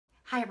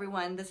Hi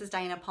everyone, this is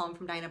Diana Palm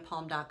from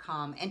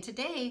DianaPalm.com, and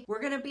today we're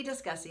going to be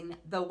discussing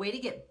the way to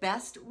get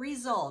best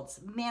results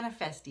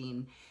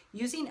manifesting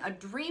using a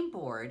dream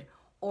board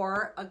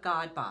or a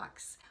God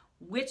box.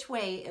 Which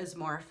way is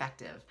more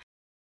effective?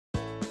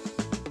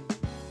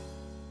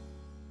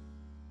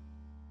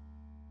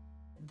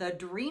 The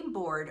dream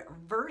board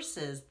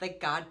versus the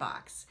God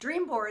box.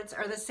 Dream boards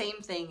are the same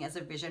thing as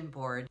a vision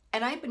board,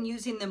 and I've been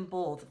using them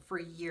both for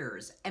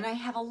years, and I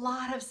have a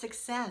lot of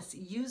success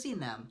using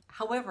them.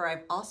 However,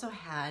 I've also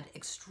had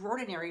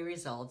extraordinary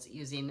results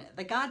using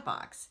the God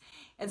box.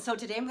 And so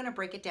today I'm going to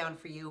break it down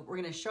for you. We're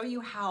going to show you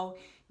how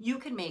you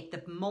can make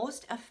the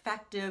most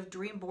effective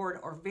dream board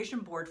or vision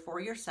board for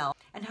yourself,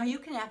 and how you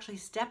can actually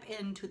step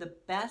into the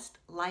best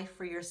life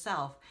for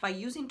yourself by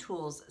using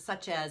tools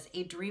such as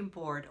a dream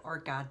board or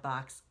God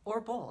box, or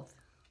both.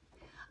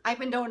 I've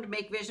been known to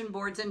make vision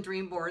boards and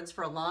dream boards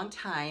for a long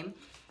time,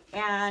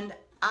 and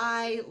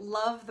I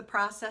love the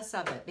process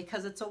of it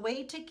because it's a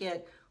way to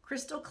get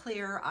crystal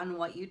clear on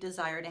what you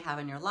desire to have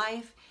in your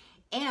life,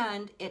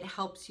 and it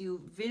helps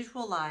you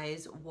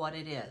visualize what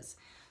it is.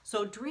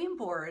 So dream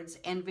boards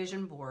and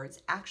vision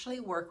boards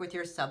actually work with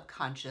your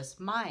subconscious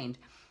mind.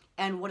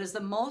 And what is the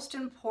most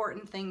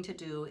important thing to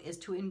do is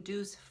to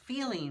induce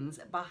feelings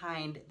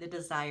behind the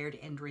desired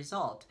end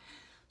result.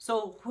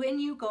 So when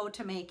you go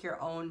to make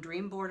your own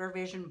dream board or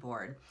vision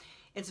board,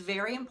 it's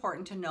very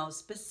important to know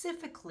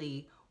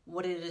specifically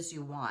what it is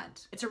you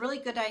want. It's a really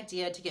good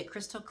idea to get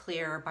crystal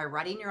clear by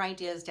writing your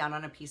ideas down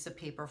on a piece of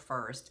paper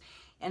first,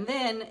 and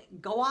then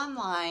go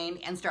online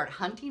and start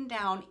hunting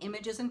down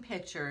images and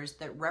pictures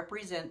that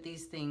represent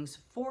these things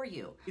for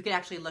you. You can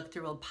actually look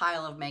through a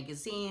pile of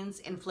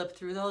magazines and flip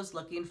through those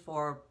looking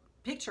for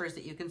pictures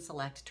that you can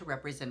select to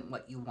represent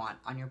what you want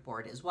on your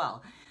board as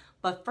well.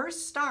 But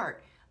first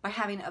start by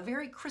having a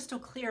very crystal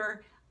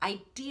clear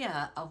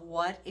idea of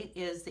what it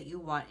is that you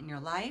want in your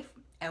life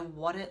and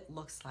what it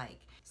looks like.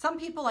 Some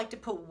people like to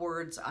put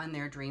words on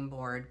their dream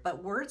board,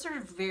 but words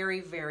are very,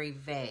 very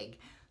vague.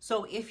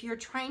 So if you're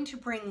trying to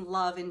bring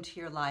love into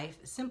your life,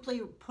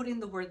 simply putting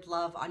the word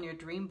love on your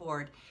dream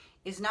board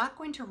is not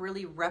going to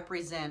really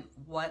represent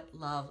what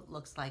love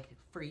looks like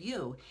for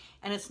you.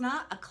 And it's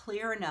not a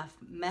clear enough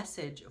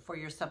message for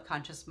your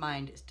subconscious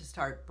mind to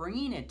start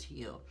bringing it to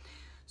you.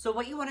 So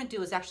what you want to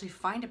do is actually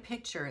find a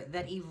picture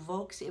that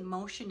evokes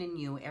emotion in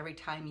you every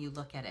time you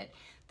look at it,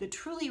 that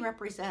truly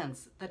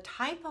represents the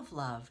type of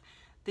love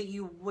that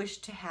you wish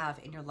to have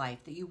in your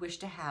life, that you wish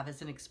to have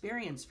as an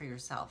experience for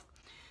yourself.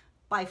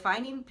 By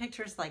finding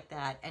pictures like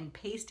that and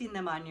pasting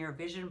them on your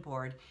vision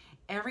board,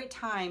 every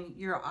time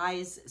your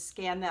eyes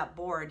scan that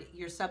board,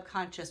 your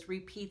subconscious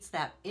repeats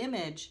that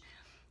image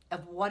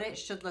of what it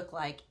should look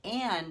like,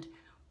 and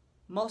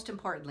most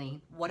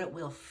importantly, what it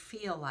will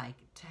feel like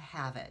to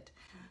have it.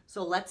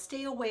 So let's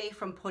stay away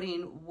from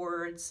putting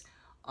words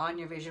on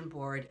your vision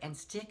board and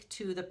stick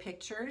to the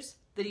pictures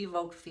that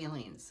evoke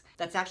feelings.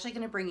 That's actually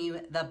going to bring you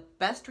the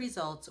best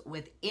results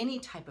with any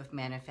type of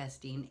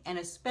manifesting, and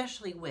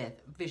especially with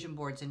vision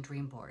boards and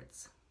dream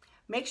boards.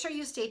 Make sure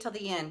you stay till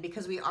the end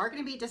because we are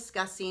going to be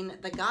discussing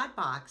the God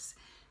box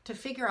to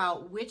figure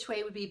out which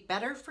way would be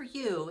better for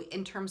you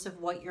in terms of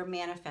what you're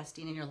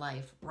manifesting in your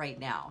life right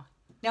now.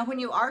 Now, when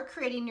you are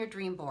creating your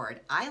dream board,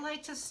 I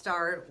like to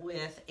start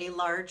with a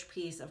large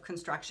piece of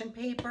construction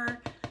paper.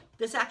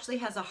 This actually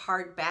has a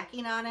hard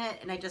backing on it,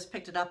 and I just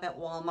picked it up at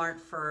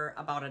Walmart for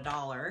about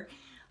 $1.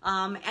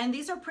 And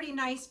these are pretty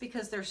nice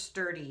because they're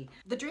sturdy.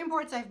 The dream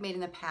boards I've made in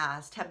the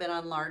past have been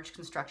on large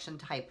construction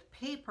type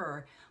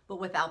paper, but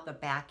without the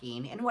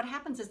backing. And what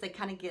happens is they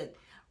kind of get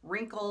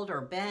wrinkled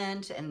or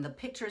bent, and the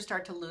pictures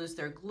start to lose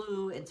their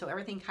glue, and so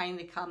everything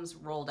kind of comes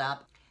rolled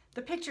up.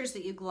 The pictures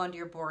that you glue onto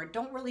your board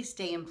don't really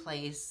stay in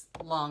place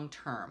long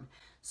term.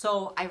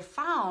 So I've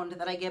found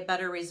that I get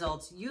better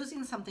results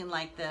using something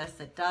like this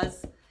that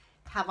does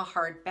have a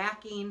hard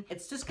backing.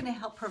 It's just going to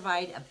help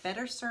provide a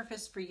better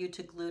surface for you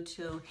to glue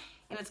to,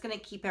 and it's going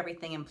to keep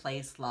everything in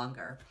place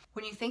longer.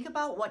 When you think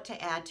about what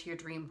to add to your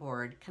dream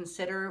board,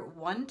 consider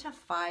 1 to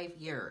 5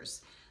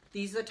 years.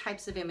 These are the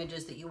types of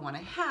images that you want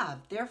to have.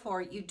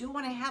 Therefore, you do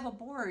want to have a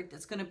board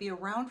that's going to be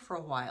around for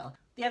a while.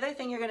 The other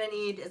thing you're going to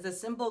need is a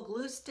simple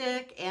glue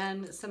stick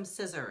and some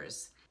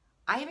scissors.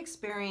 I have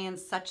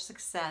experienced such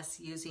success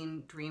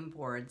using dream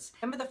boards.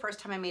 I remember the first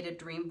time I made a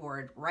dream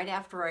board right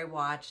after I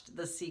watched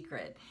The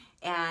Secret.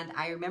 And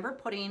I remember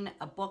putting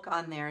a book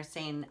on there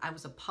saying I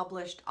was a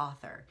published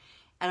author.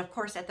 And of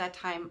course, at that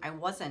time, I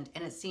wasn't.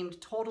 And it seemed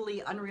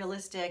totally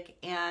unrealistic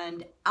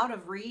and out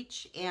of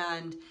reach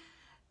and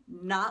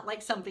not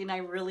like something I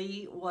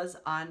really was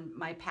on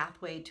my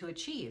pathway to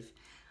achieve.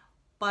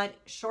 But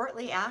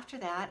shortly after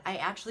that, I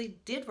actually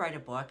did write a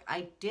book.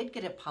 I did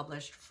get it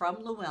published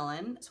from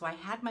Llewellyn. So I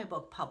had my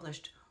book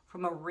published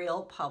from a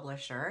real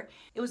publisher.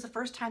 It was the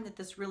first time that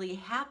this really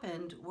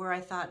happened where I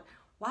thought,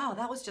 wow,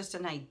 that was just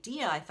an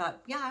idea. I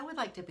thought, yeah, I would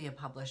like to be a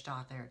published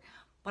author,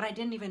 but I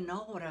didn't even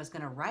know what I was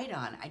going to write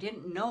on. I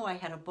didn't know I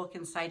had a book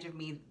inside of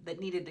me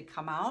that needed to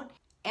come out,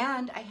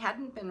 and I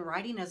hadn't been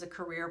writing as a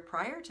career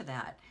prior to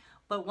that.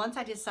 But once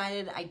I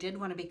decided I did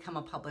want to become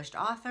a published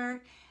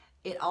author,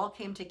 it all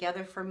came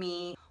together for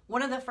me.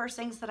 One of the first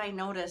things that I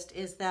noticed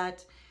is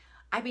that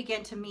I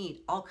began to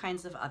meet all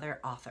kinds of other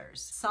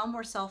authors. Some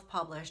were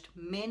self-published,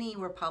 many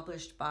were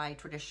published by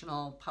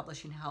traditional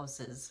publishing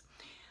houses.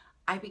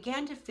 I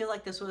began to feel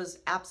like this was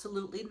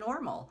absolutely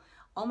normal.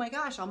 Oh my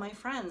gosh, all my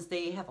friends,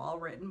 they have all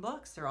written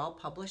books, they're all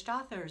published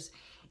authors.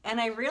 And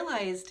I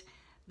realized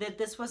that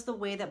this was the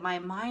way that my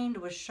mind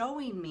was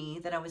showing me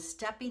that I was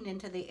stepping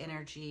into the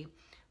energy,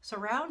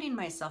 surrounding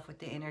myself with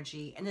the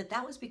energy, and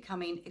that was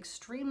becoming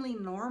extremely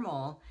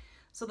normal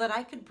so that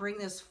I could bring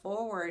this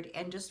forward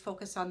and just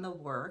focus on the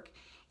work.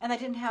 And I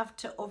didn't have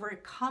to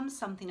overcome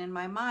something in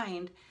my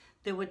mind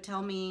that would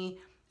tell me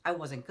I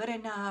wasn't good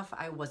enough,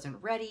 I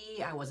wasn't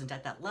ready, I wasn't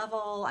at that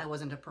level, I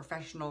wasn't a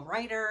professional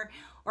writer,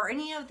 or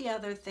any of the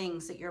other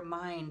things that your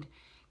mind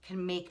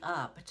can make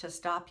up to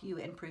stop you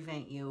and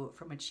prevent you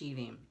from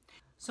achieving.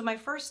 So my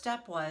first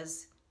step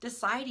was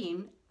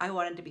deciding I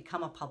wanted to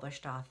become a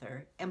published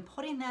author and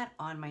putting that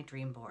on my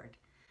dream board.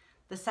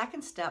 The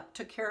second step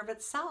took care of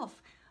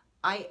itself.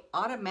 I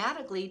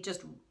automatically,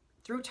 just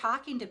through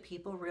talking to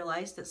people,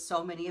 realized that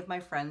so many of my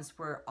friends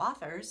were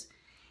authors,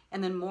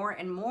 and then more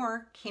and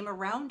more came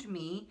around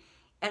me,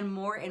 and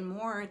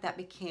more that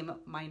became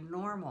my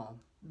normal.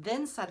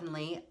 Then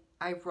suddenly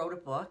I wrote a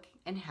book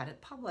and had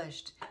it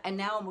published. And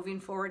now moving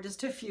forward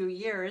just a few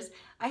years,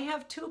 I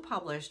have 2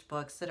 published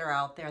books that are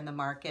out there in the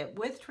market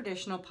with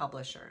traditional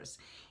publishers.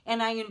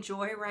 And I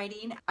enjoy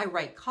writing. I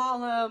write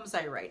columns,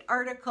 I write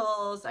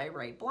articles, I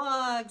write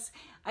blogs.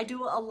 I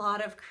do a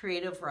lot of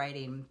creative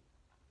writing.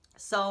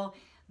 So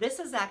this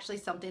is actually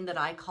something that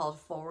I called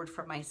forward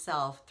for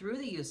myself through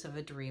the use of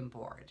a dream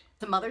board.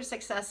 Some other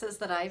successes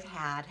that I've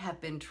had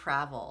have been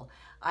travel.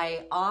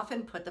 I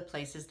often put the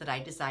places that I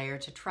desire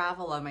to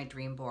travel on my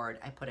dream board.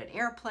 I put an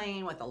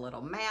airplane with a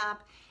little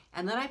map,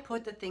 and then I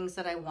put the things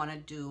that I want to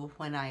do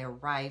when I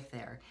arrive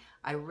there.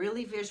 I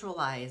really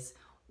visualize,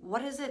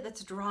 what is it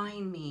that's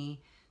drawing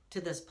me to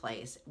this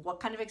place?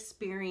 What kind of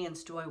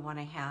experience do I want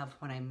to have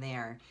when I'm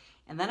there?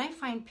 And then I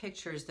find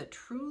pictures that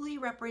truly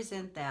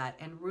represent that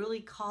and really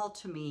call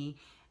to me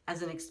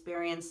as an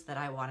experience that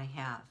I want to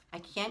have. I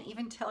can't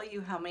even tell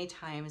you how many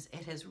times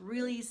it has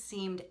really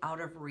seemed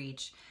out of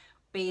reach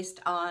based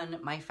on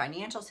my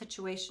financial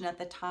situation at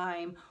the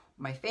time,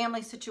 my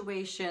family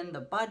situation, the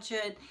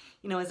budget,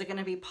 is it going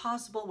to be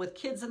possible with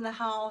kids in the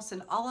house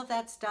and all of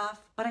that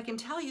stuff? But I can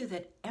tell you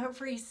that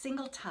every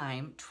single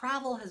time,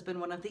 travel has been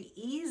one of the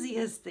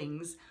easiest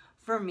things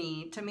for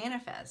me to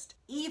manifest,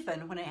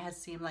 even when it has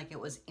seemed like it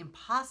was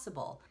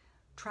impossible.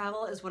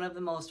 Travel is one of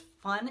the most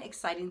fun,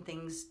 exciting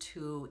things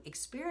to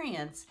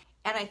experience.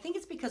 And I think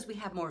it's because we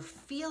have more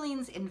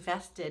feelings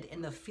invested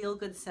in the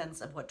feel-good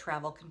sense of what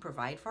travel can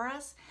provide for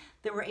us,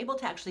 that we're able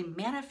to actually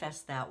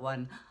manifest that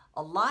one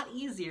a lot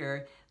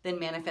easier than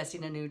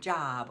manifesting a new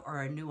job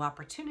or a new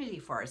opportunity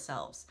for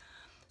ourselves.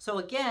 So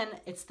again,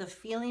 it's the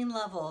feeling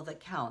level that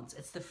counts.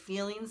 It's the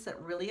feelings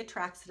that really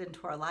attracts it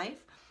into our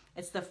life.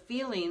 It's the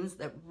feelings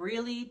that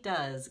really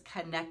does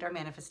connect our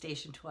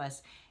manifestation to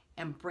us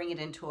and bring it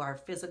into our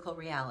physical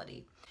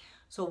reality.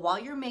 So while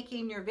you're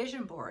making your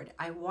vision board,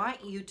 I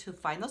want you to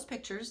find those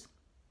pictures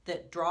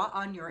that draw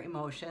on your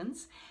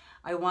emotions.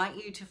 I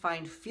want you to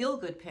find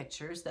feel-good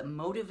pictures that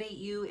motivate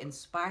you,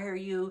 inspire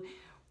you,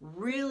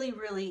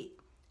 really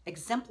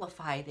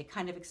exemplify the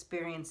kind of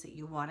experience that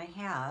you want to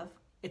have.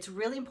 It's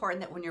really important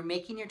that when you're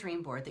making your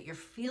dream board, that you're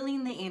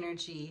feeling the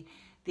energy,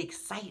 the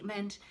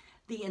excitement,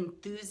 the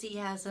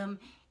enthusiasm,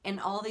 and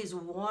all these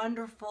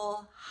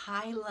wonderful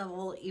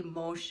high-level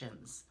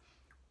emotions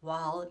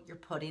while you're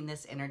putting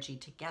this energy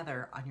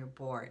together on your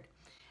board.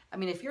 I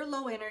mean, if you're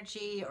low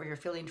energy or you're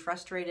feeling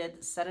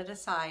frustrated, set it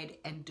aside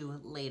and do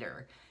it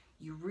later.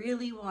 You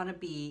really want to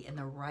be in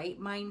the right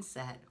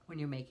mindset when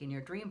you're making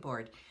your dream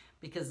board,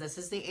 because this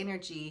is the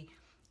energy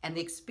and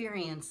the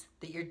experience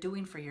that you're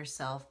doing for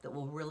yourself that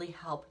will really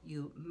help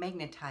you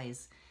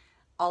magnetize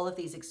all of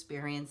these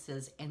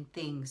experiences and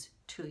things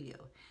to you.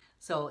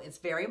 So it's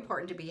very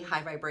important to be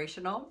high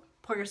vibrational.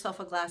 Pour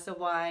yourself a glass of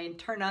wine,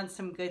 turn on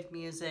some good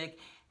music,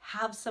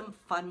 have some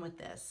fun with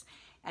this,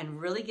 and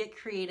really get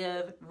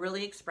creative,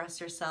 really express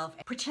yourself.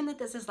 Pretend that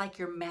this is like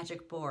your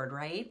magic board,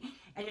 right?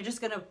 And you're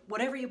just gonna,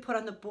 whatever you put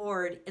on the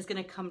board is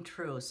gonna come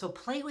true. So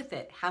play with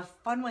it, have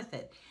fun with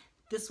it.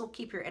 This will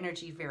keep your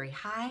energy very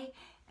high,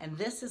 and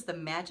this is the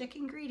magic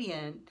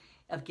ingredient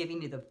of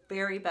giving you the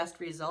very best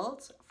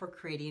results for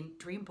creating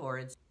dream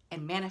boards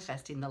and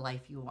manifesting the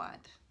life you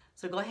want.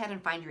 So go ahead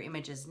and find your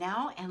images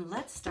now, and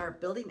let's start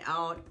building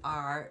out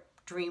our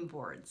dream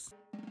boards.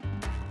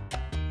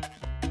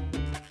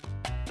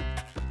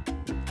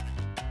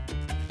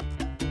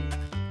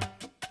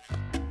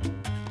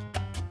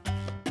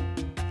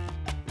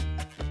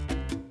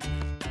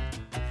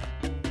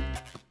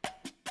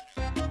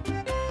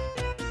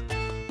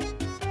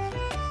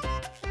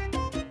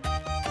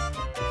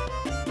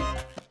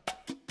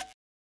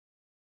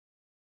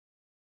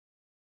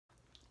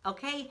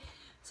 Okay,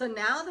 so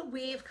now that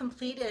we've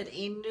completed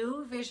a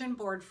new vision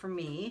board for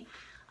me,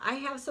 I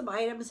have some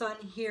items on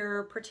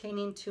here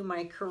pertaining to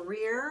my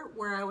career,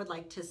 where I would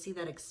like to see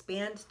that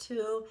expand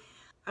to.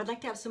 I'd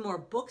like to have some more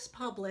books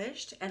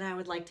published, and I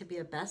would like to be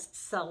a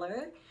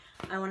bestseller.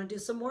 I want to do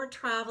some more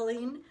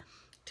traveling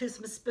to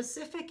some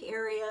specific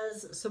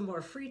areas, some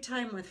more free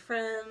time with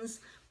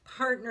friends,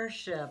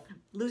 partnership,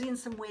 losing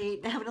some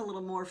weight, having a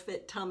little more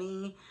fit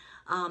tummy,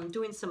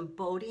 doing some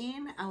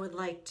boating. I would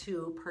like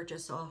to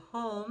purchase a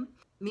home,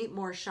 meet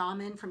more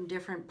shaman from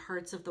different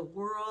parts of the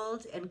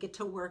world and get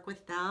to work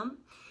with them,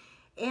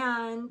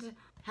 and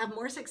have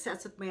more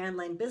success with my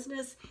online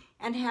business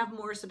and have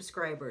more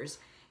subscribers.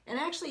 And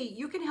actually,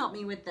 you can help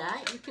me with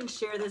that. You can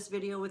share this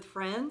video with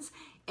friends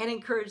and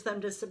encourage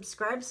them to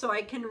subscribe so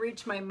I can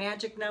reach my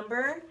magic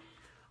number,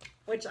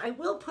 which I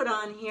will put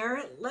on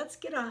here. Let's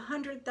get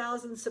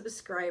 100,000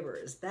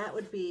 subscribers. That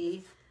would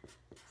be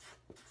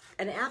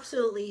an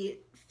absolutely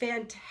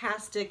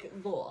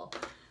fantastic goal.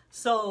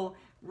 So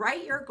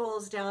write your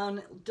goals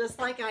down just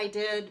like I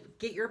did.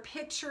 Get your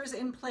pictures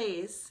in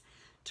place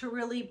to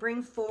really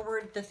bring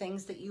forward the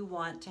things that you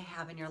want to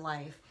have in your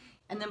life.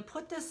 And then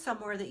put this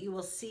somewhere that you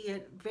will see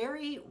it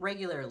very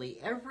regularly,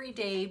 every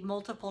day,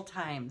 multiple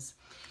times.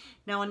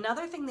 Now,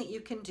 another thing that you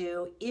can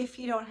do if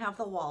you don't have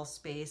the wall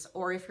space,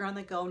 or if you're on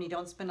the go and you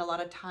don't spend a lot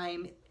of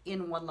time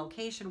in one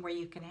location where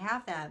you can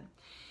have that,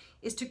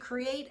 is to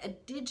create a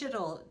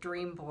digital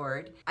dream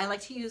board. I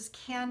like to use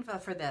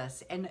Canva for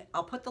this, and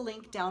I'll put the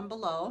link down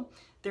below.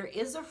 There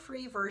is a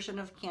free version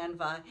of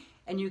Canva,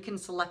 and you can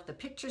select the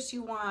pictures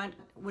you want,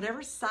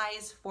 whatever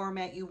size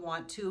format you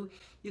want to.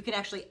 You can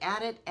actually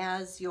add it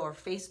as your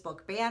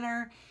Facebook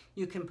banner.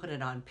 You can put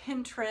it on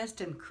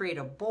Pinterest and create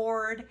a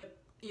board.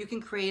 You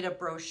can create a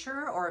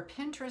brochure or a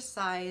Pinterest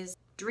size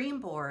dream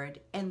board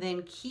and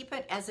then keep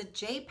it as a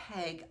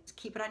JPEG.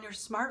 Keep it on your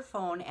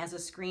smartphone as a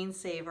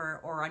screensaver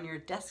or on your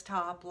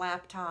desktop,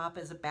 laptop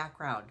as a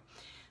background.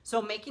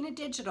 So making it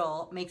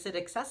digital makes it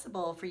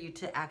accessible for you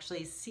to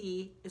actually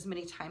see as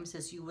many times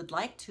as you would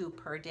like to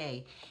per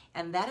day.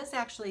 And that is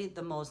actually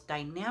the most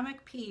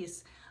dynamic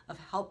piece of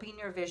helping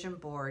your vision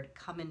board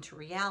come into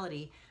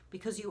reality,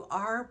 because you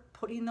are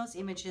putting those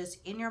images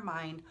in your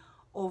mind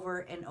over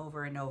and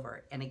over and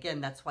over. And again,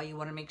 that's why you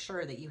want to make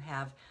sure that you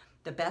have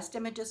the best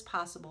images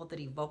possible that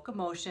evoke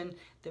emotion,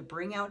 that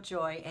bring out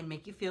joy and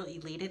make you feel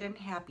elated and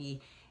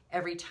happy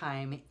every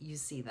time you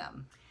see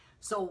them.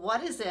 So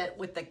what is it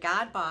with the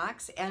God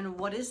box, and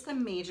what is the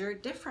major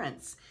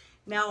difference?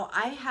 Now,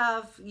 I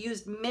have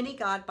used many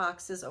God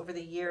boxes over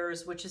the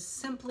years, which is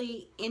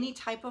simply any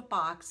type of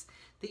box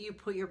that you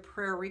put your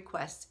prayer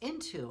requests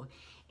into.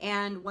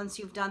 And once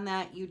you've done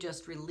that, you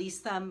just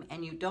release them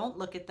and you don't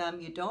look at them,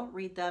 you don't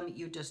read them,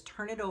 you just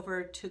turn it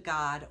over to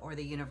God or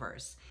the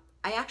universe.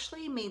 I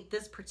actually made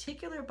this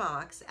particular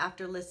box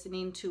after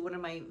listening to one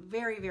of my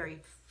very, very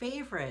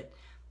favorite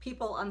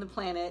people on the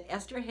planet,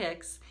 Esther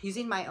Hicks,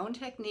 using my own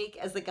technique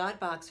as the God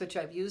box, which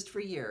I've used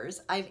for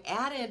years. I've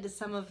added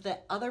some of the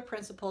other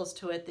principles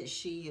to it that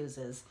she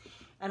uses.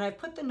 And I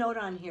put the note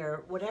on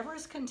here, whatever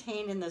is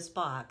contained in this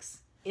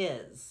box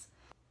is.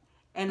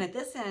 And at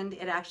this end,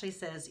 it actually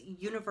says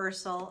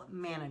Universal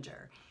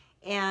Manager.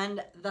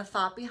 And the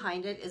thought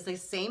behind it is the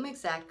same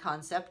exact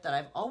concept that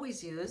I've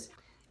always used.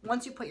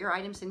 Once you put your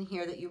items in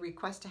here that you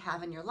request to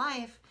have in your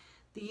life,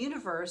 the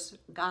universe,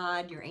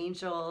 God, your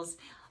angels,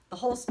 the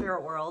whole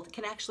spirit world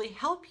can actually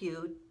help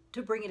you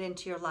to bring it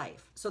into your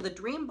life. So the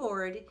dream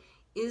board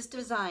is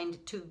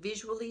designed to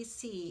visually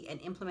see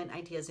and implement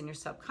ideas in your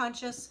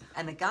subconscious,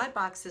 and the God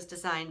box is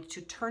designed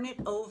to turn it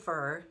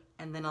over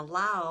and then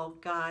allow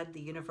God, the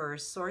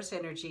universe, source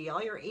energy,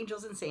 all your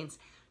angels and saints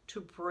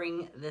to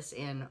bring this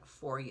in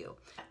for you.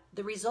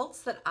 The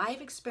results that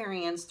I've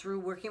experienced through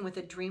working with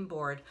a dream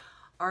board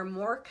are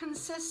more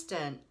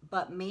consistent,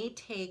 but may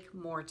take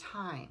more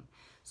time.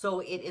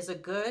 So it is a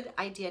good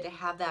idea to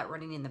have that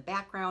running in the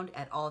background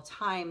at all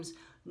times,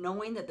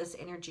 knowing that this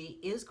energy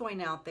is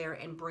going out there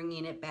and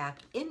bringing it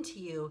back into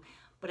you,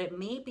 but it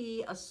may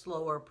be a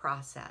slower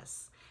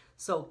process.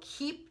 So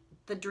keep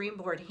the dream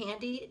board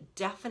handy,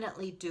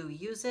 definitely do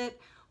use it,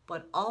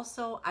 but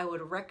also I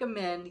would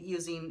recommend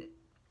using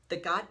the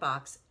God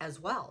box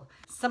as well.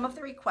 Some of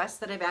the requests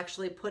that I've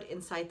actually put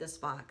inside this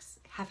box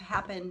have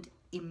happened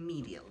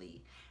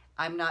immediately.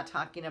 I'm not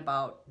talking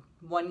about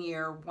 1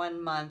 year,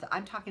 1 month.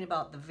 I'm talking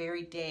about the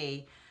very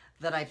day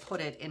that I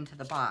put it into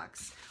the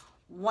box.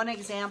 One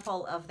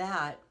example of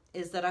that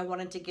is that I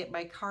wanted to get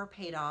my car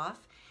paid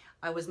off.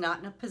 I was not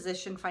in a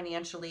position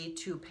financially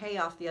to pay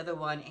off the other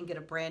one and get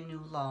a brand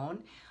new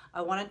loan.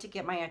 I wanted to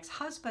get my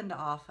ex-husband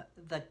off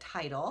the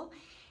title,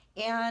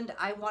 and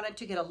I wanted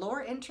to get a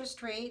lower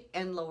interest rate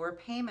and lower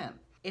payment.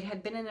 It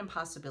had been an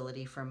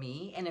impossibility for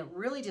me, and it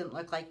really didn't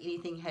look like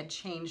anything had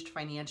changed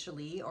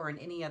financially or in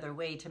any other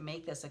way to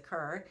make this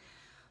occur.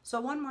 So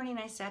one morning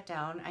I sat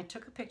down, I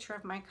took a picture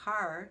of my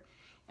car,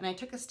 and I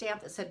took a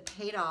stamp that said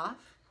paid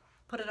off,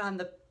 put it on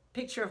the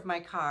picture of my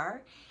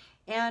car,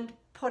 and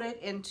put it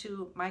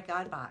into my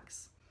God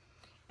box.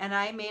 And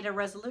I made a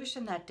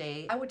resolution that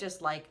day. I would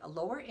just like a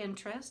lower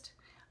interest,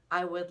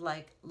 I would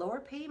like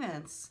lower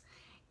payments,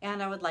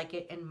 and I would like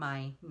it in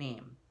my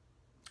name.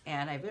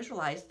 And I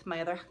visualized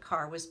my other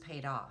car was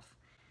paid off.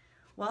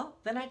 Well,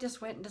 then I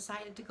just went and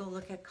decided to go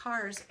look at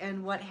cars,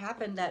 and what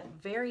happened that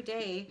very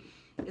day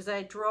is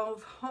I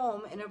drove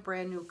home in a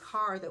brand new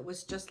car that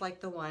was just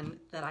like the one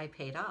that I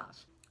paid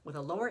off, with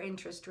a lower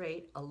interest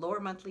rate, a lower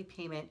monthly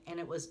payment, and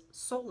it was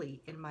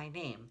solely in my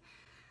name.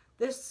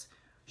 This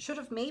should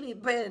have maybe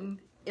been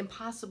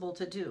impossible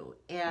to do,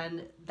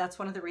 and that's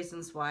one of the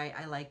reasons why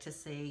I like to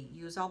say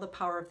use all the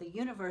power of the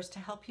universe to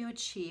help you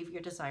achieve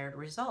your desired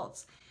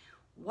results.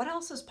 What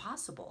else is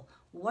possible?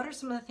 What are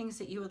some of the things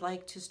that you would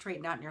like to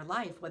straighten out in your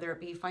life, whether it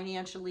be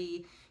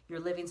financially, your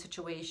living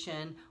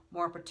situation,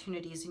 more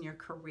opportunities in your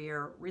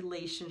career,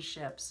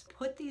 relationships?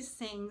 Put these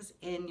things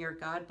in your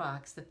God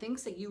box, the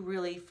things that you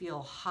really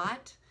feel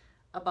hot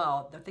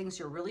about, the things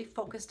you're really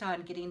focused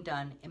on getting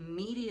done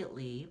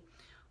immediately.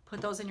 Put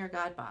those in your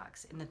God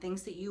box. And the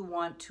things that you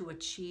want to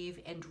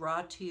achieve and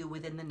draw to you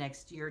within the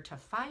next year to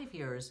 5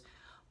 years,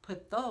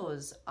 put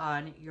those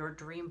on your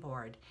dream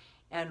board.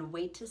 And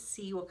wait to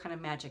see what kind of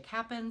magic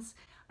happens.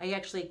 I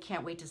actually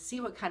can't wait to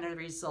see what kind of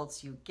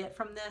results you get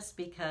from this,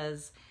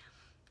 because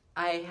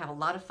I have a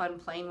lot of fun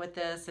playing with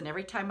this, and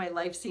every time my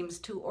life seems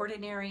too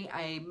ordinary,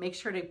 I make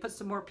sure to put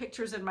some more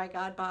pictures in my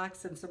God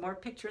box and some more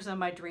pictures on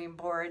my dream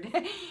board,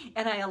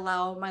 and I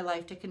allow my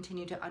life to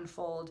continue to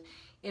unfold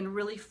in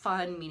really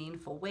fun,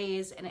 meaningful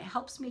ways, and it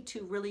helps me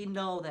to really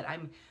know that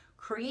I'm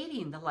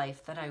creating the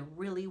life that I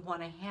really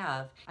want to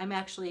have. I'm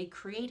actually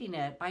creating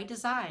it by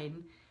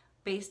design,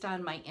 based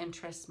on my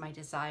interests, my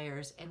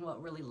desires, and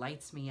what really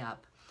lights me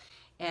up.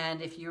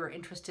 And if you're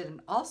interested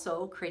in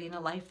also creating a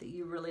life that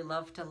you really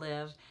love to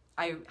live,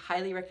 I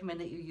highly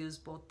recommend that you use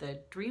both the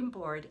dream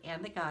board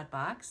and the God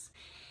box.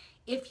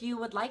 If you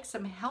would like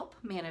some help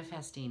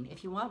manifesting,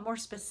 if you want more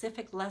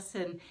specific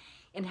lesson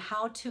in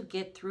how to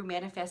get through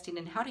manifesting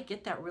and how to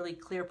get that really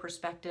clear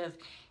perspective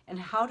and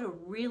how to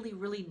really,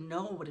 really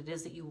know what it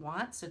is that you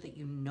want so that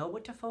you know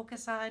what to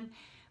focus on,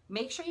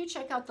 make sure you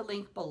check out the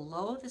link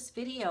below this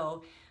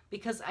video,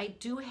 because I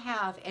do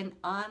have an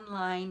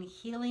online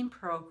healing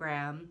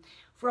program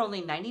for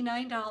only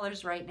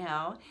 $99 right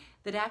now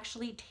that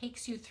actually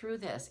takes you through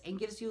this and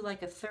gives you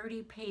like a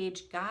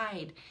 30-page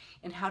guide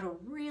in how to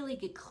really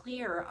get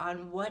clear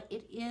on what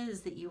it is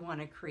that you want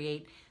to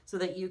create so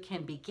that you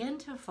can begin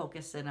to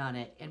focus in on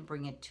it and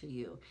bring it to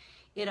you.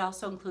 It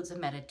also includes a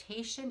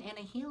meditation and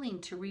a healing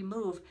to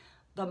remove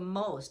the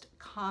most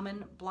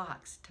common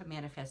blocks to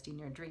manifesting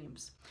your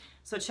dreams.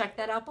 So check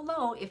that out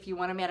below if you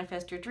want to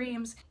manifest your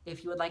dreams.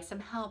 If you would like some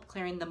help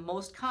clearing the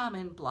most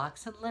common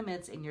blocks and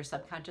limits in your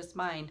subconscious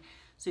mind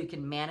so you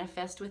can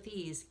manifest with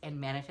ease and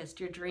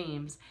manifest your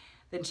dreams,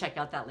 then check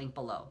out that link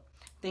below.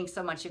 Thanks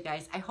so much, you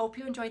guys. I hope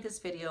you enjoyed this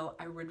video.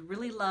 I would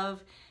really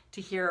love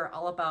to hear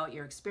all about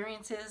your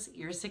experiences,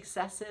 your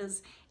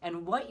successes,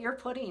 and what you're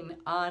putting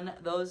on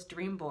those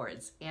dream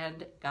boards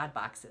and God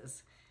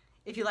boxes.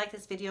 If you like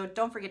this video,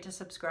 don't forget to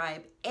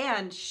subscribe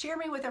and share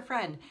me with a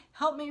friend.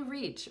 Help me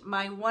reach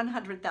my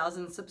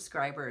 100,000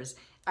 subscribers.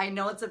 I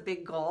know it's a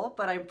big goal,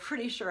 but I'm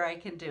pretty sure I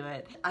can do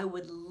it. I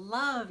would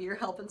love your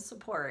help and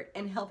support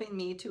in helping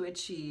me to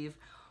achieve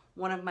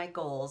one of my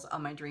goals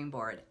on my dream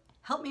board.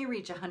 Help me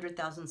reach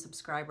 100,000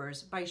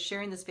 subscribers by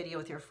sharing this video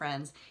with your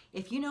friends.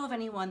 If you know of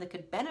anyone that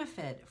could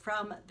benefit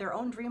from their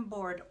own dream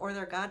board or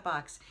their God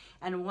box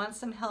and wants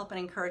some help and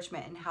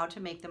encouragement in how to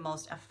make the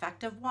most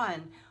effective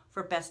one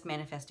for best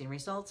manifesting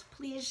results,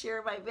 please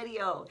share my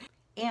video.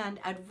 And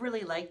I'd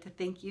really like to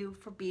thank you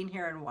for being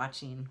here and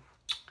watching.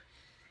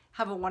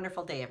 Have a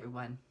wonderful day,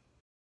 everyone.